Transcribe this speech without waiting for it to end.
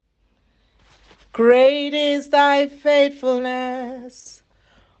Great is thy faithfulness,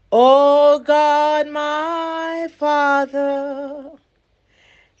 O God, my Father.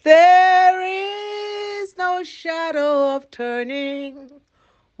 There is no shadow of turning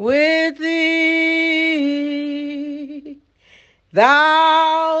with thee.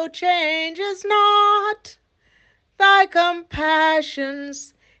 Thou changest not, thy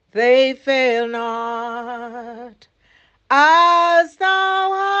compassions, they fail not. As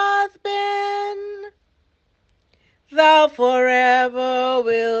thou hast been, thou forever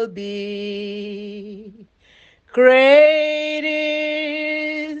will be. Great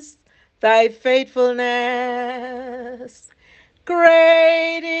is thy faithfulness.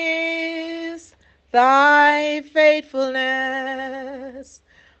 Great is thy faithfulness.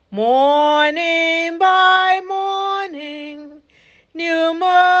 Morning by morning, new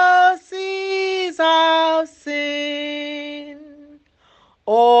mercies I've seen.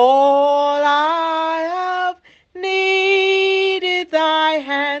 All I have needed, thy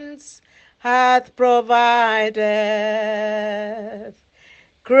hands hath provided.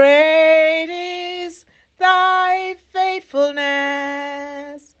 Great is thy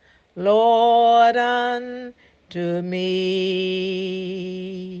faithfulness, Lord, unto me.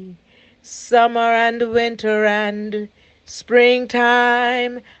 Summer and winter and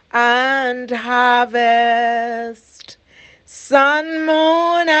springtime and harvest, sun,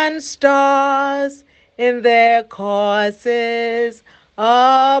 moon, and stars in their courses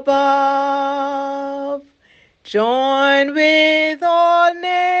above, join with all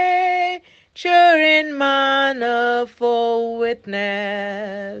nature in manifold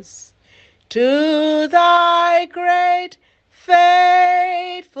witness to thy great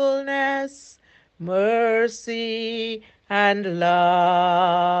faithfulness, mercy, and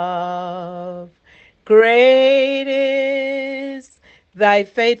love. Great is thy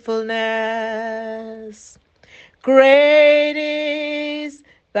faithfulness. Great is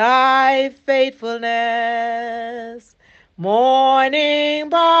thy faithfulness. Morning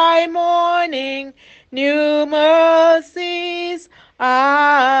by morning, new mercies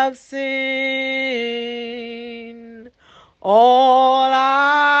I've seen. All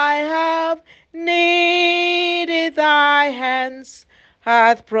I have needed, thy hands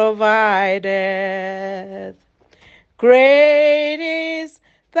hath provided. Great is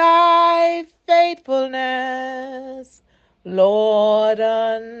thy faithfulness, Lord,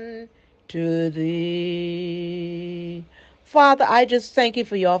 unto thee. Father, I just thank you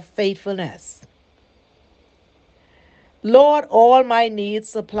for your faithfulness. Lord, all my needs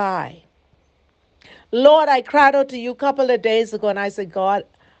supply. Lord, I cried out to you a couple of days ago and I said, God,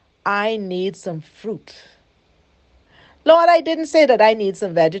 I need some fruit. Lord, I didn't say that I need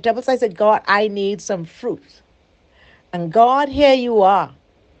some vegetables. I said, God, I need some fruit. And God, here you are.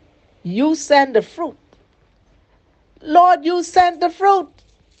 You send the fruit. Lord, you sent the fruit.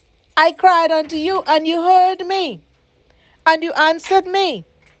 I cried unto you, and you heard me, and you answered me.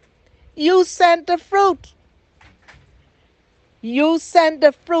 You sent the fruit. You sent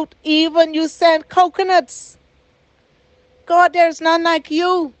the fruit. Even you sent coconuts. God, there's none like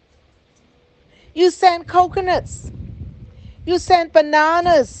you. You sent coconuts. You sent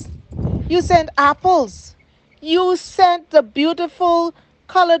bananas. You sent apples. You sent the beautiful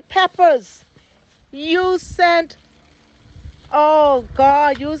colored peppers. You sent, oh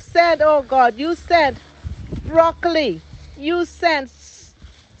God, you sent broccoli. You sent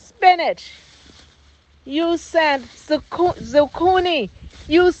spinach. You sent zucchini.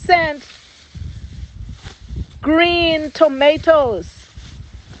 You sent green tomatoes.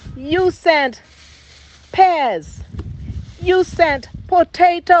 You sent pears. You sent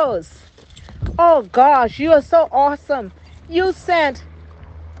potatoes. Oh gosh, you are so awesome. You sent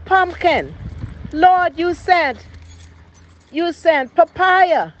pumpkin. Lord, you sent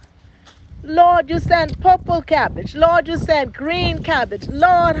papaya. Lord, you sent purple cabbage. Lord, you sent green cabbage.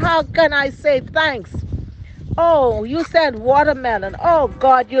 Lord, how can I say thanks? Oh, you sent watermelon. Oh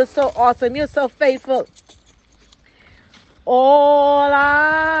God, you're so awesome. You're so faithful. All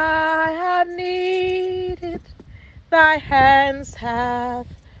I have needed, thy hands have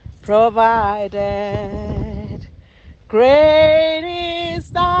provided. Great is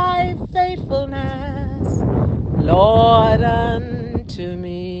thy faithfulness, Lord, unto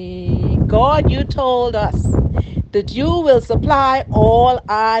me. God, you told us that you will supply all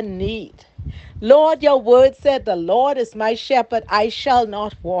our need. Lord, your word said, the Lord is my shepherd, I shall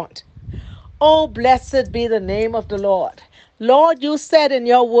not want. Oh, blessed be the name of the Lord. Lord, you said in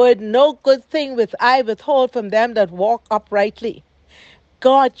your word, no good thing will I withhold from them that walk uprightly.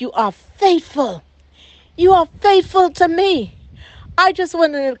 God, you are faithful. You are faithful to me. I just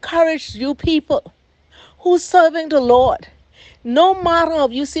want to encourage you people who's serving the Lord. No matter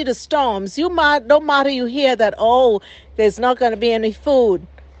if you see the storms, no matter you hear that, oh, there's not going to be any food,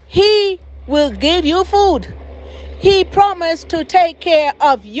 He will give you food. He promised to take care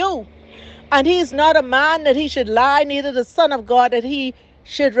of you. And He's not a man that He should lie, neither the Son of God that He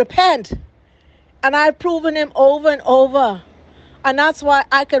should repent. And I've proven Him over and over. And that's why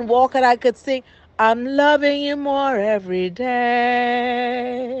I can walk and I could sing, I'm loving you more every day.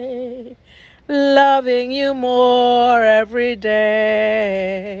 Loving you more every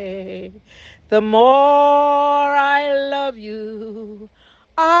day. The more I love you,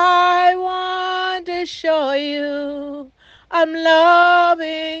 I want to show you I'm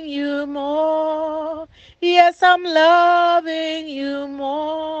loving you more. Yes, I'm loving you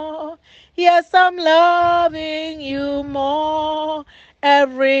more. Yes, I'm loving you more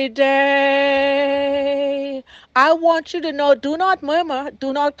every day. I want you to know, do not murmur,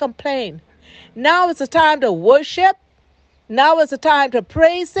 do not complain. Now is the time to worship. Now is the time to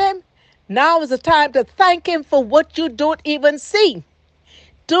praise Him. Now is the time to thank Him for what you don't even see.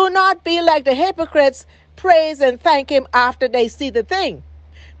 Do not be like the hypocrites, praise and thank Him after they see the thing.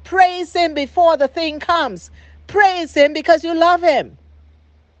 Praise Him before the thing comes. Praise Him because you love Him.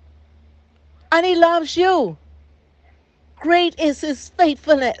 And He loves you. Great is His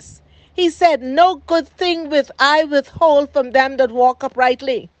faithfulness. He said, no good thing will I withhold from them that walk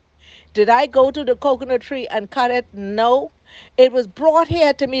uprightly. Did I go to the coconut tree and cut it? No. It was brought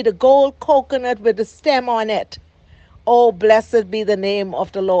here to me, the gold coconut with the stem on it. Oh, blessed be the name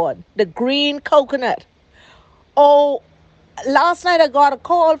of the Lord. The green coconut. Oh, last night I got a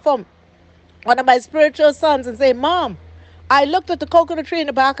call from one of my spiritual sons and say, Mom, I looked at the coconut tree in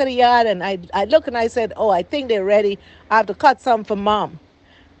the back of the yard and I looked and I said, oh, I think they're ready. I have to cut some for Mom.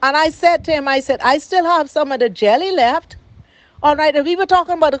 And I said to him, I said, I still have some of the jelly left. All right, and we were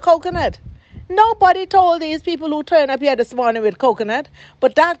talking about the coconut. Nobody told these people who turned up here this morning with coconut,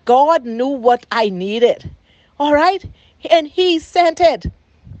 but that God knew what I needed. All right? And He sent it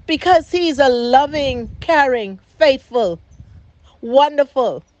because He's a loving, caring, faithful,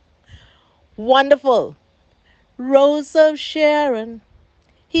 wonderful, wonderful Rose of Sharon.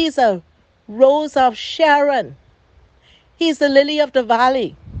 He's a Rose of Sharon. He's the lily of the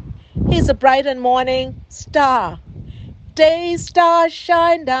valley. He's a bright and morning star. Day star,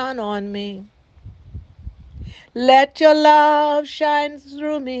 shine down on me. Let your love shine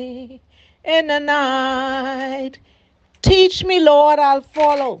through me in the night. Teach me, Lord, I'll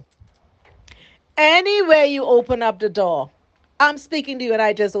follow. Anywhere you open up the door, I'm speaking to you and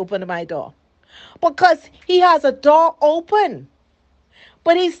I just opened my door. Because He has a door open.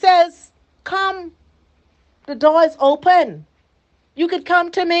 But He says, come, the door is open. You could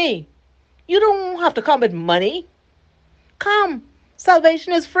come to me. You don't have to come with money. Come,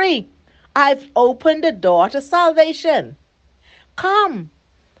 salvation is free. I've opened the door to salvation. Come,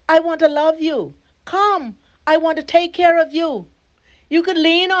 I want to love you. Come, I want to take care of you. You could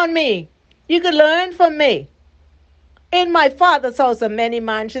lean on me. You could learn from me. In my Father's house are many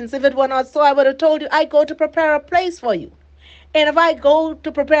mansions. If it were not so, I would have told you, I go to prepare a place for you. And if I go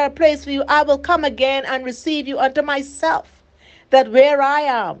to prepare a place for you, I will come again and receive you unto myself, that where I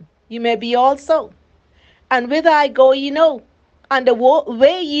am, you may be also. And whither I go, ye know, and the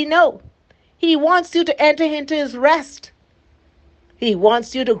way ye know. He wants you to enter into His rest. He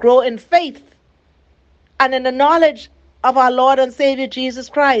wants you to grow in faith and in the knowledge of our Lord and Savior Jesus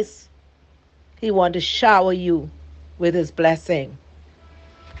Christ. He wants to shower you with His blessing.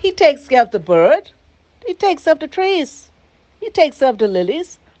 He takes care of the bird. He takes care of the trees. He takes care of the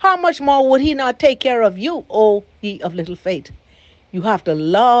lilies. How much more would He not take care of you, O ye of little faith? You have to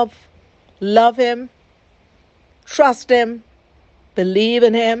love Him, trust Him, believe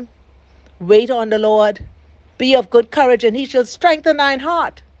in Him, wait on the Lord, be of good courage, and He shall strengthen thine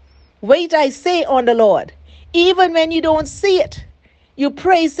heart. Wait, I say, on the Lord. Even when you don't see it, you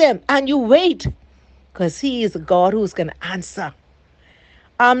praise Him and you wait, because He is a God who's going to answer.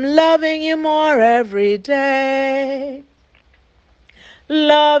 I'm loving you more every day.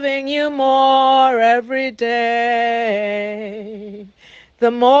 Loving you more every day.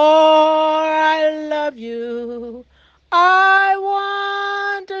 The more I love you, I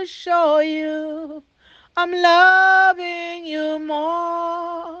want to show you I'm loving you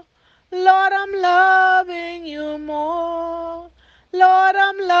more. Lord, I'm loving you more. Lord,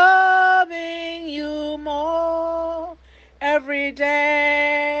 I'm loving you more. Every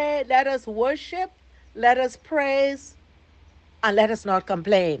day, let us worship, let us praise, and let us not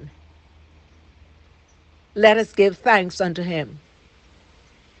complain. Let us give thanks unto Him.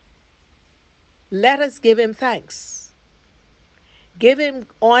 Let us give Him thanks. Give him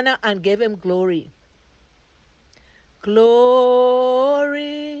honor and give him glory. Glory,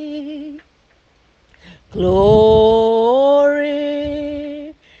 glory,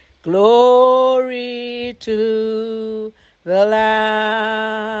 glory to the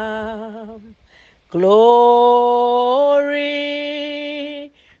Lamb. Glory,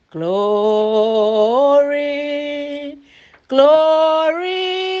 glory,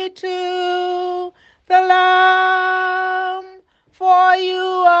 glory to the Lamb, for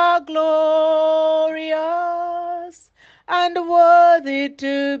you are glorious and worthy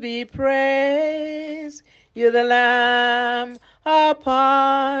to be praised. You're the Lamb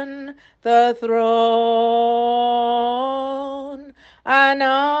upon the throne, and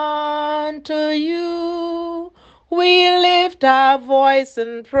unto you we lift our voice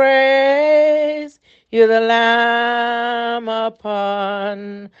in praise. You're the Lamb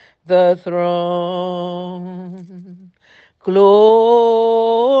upon the throne.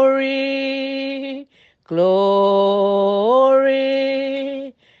 Glory, glory,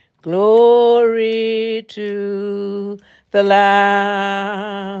 glory to the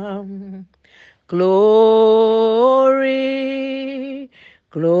Lamb. Glory,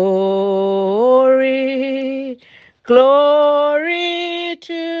 glory, glory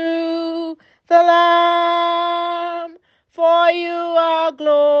to the Lamb, for you are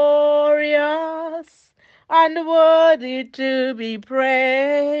glorious and worthy to be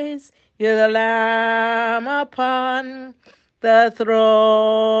praised. You're the Lamb upon the throne,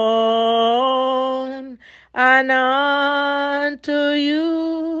 and unto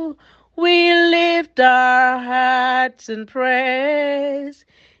you we lift our hats in praise.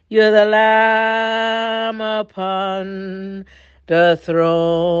 You're the Lamb upon the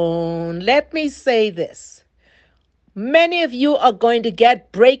throne. Let me say this. Many of you are going to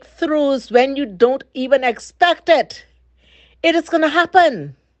get breakthroughs when you don't even expect it. It is going to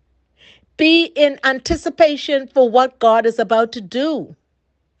happen. Be in anticipation for what God is about to do.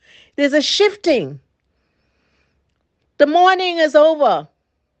 There's a shifting. The morning is over.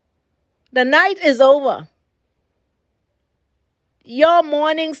 The night is over. Your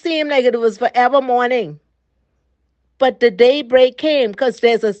morning seemed like it was forever morning. But the daybreak came, because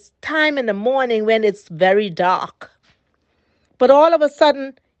there's a time in the morning when it's very dark. But all of a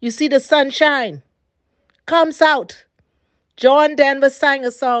sudden, you see the sunshine comes out. John Denver sang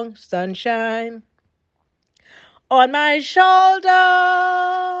a song, Sunshine on my shoulder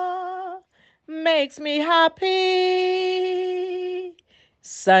makes me happy.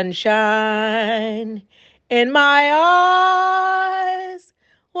 Sunshine in my eyes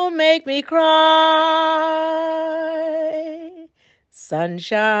will make me cry.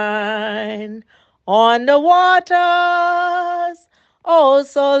 Sunshine on the waters, oh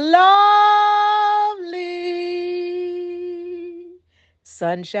so lovely.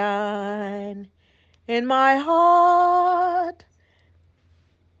 Sunshine in my heart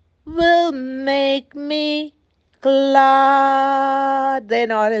will make me glad. They're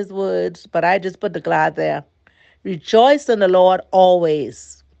not his words, but I just put the glad there. Rejoice in the Lord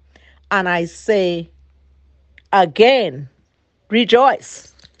always. And I say again,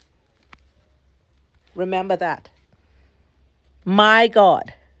 rejoice. Remember that. My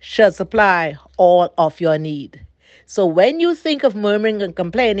God shall supply all of your need. So when you think of murmuring and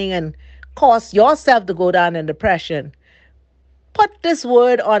complaining and cause yourself to go down in depression, put this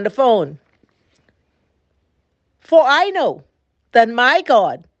word on the phone. For I know that my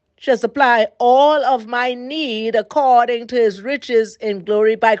God shall supply all of my need according to his riches in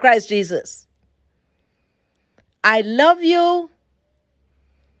glory by Christ Jesus. I love you,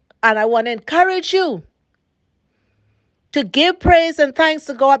 and I want to encourage you to give praise and thanks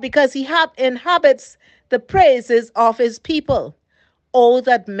to God, because he inhabits the praises of his people. Oh,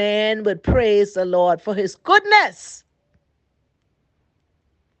 that man would praise the Lord for his goodness.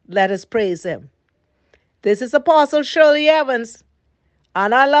 Let us praise him. This is Apostle Shirley Evans,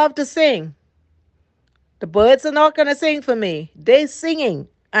 and I love to sing. The birds are not going to sing for me. They're singing,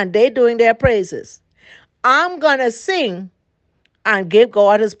 and they're doing their praises. I'm going to sing and give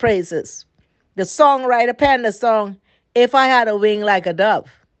God his praises. The songwriter penned the song, If I Had a Wing Like a Dove.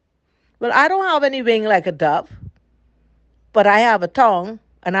 Well, I don't have any wing like a dove, but I have a tongue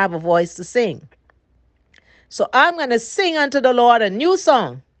and I have a voice to sing. So I'm going to sing unto the Lord a new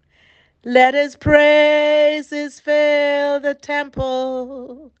song. Let his praises fill the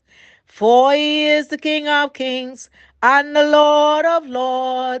temple, for he is the King of kings and the Lord of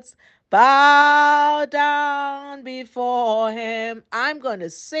lords. Bow down before him. I'm going to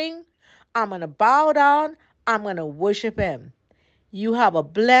sing. I'm going to bow down. I'm going to worship him. You have a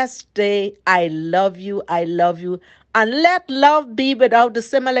blessed day. I love you. I love you. And let love be without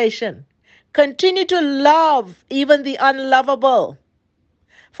dissimulation. Continue to love even the unlovable.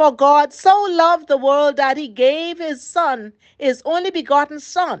 For God so loved the world that he gave his Son, his only begotten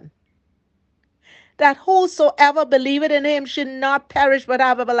Son, that whosoever believeth in him should not perish but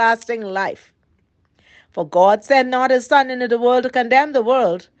have everlasting life. For God sent not his Son into the world to condemn the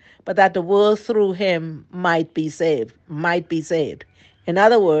world, but that the world through him might be saved. In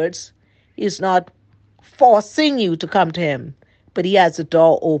other words, he's not forcing you to come to him, but he has the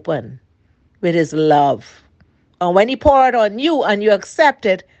door open with his love. And when he pour it on you and you accept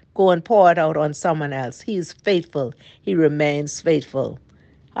it, go and pour it out on someone else. He is faithful. He remains faithful.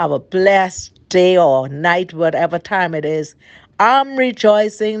 Have a blessed day or night, whatever time it is. I'm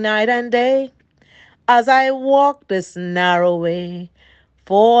rejoicing night and day as I walk this narrow way.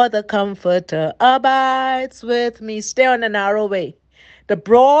 For the Comforter abides with me. Stay on the narrow way. The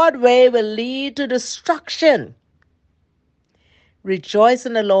broad way will lead to destruction. Rejoice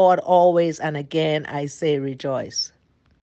in the Lord always, and again I say rejoice.